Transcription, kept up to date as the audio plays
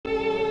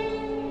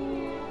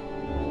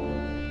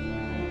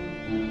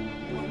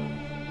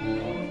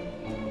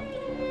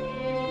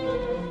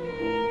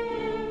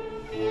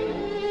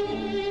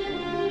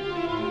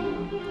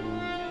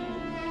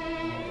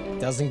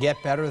Doesn't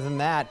get better than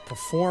that.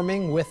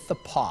 Performing with the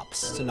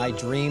Pops. Tonight,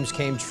 dreams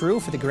came true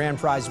for the grand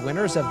prize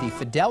winners of the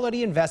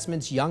Fidelity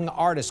Investments Young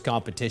Artist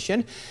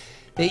Competition.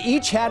 They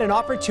each had an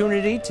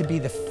opportunity to be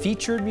the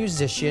featured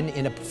musician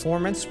in a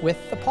performance with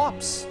the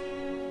Pops.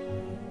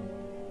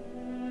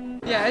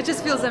 Yeah, it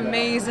just feels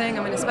amazing.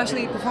 I mean,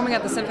 especially performing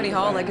at the Symphony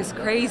Hall, like, it's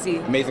crazy.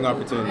 Amazing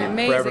opportunity.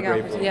 Amazing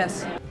opportunity,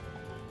 yes.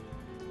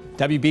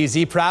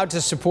 WBZ proud to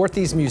support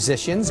these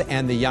musicians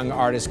and the Young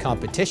Artist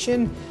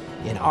Competition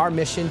in our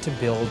mission to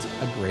build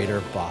a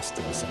greater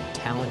Boston. Some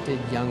talented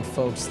young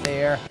folks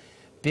there.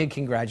 Big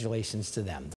congratulations to them.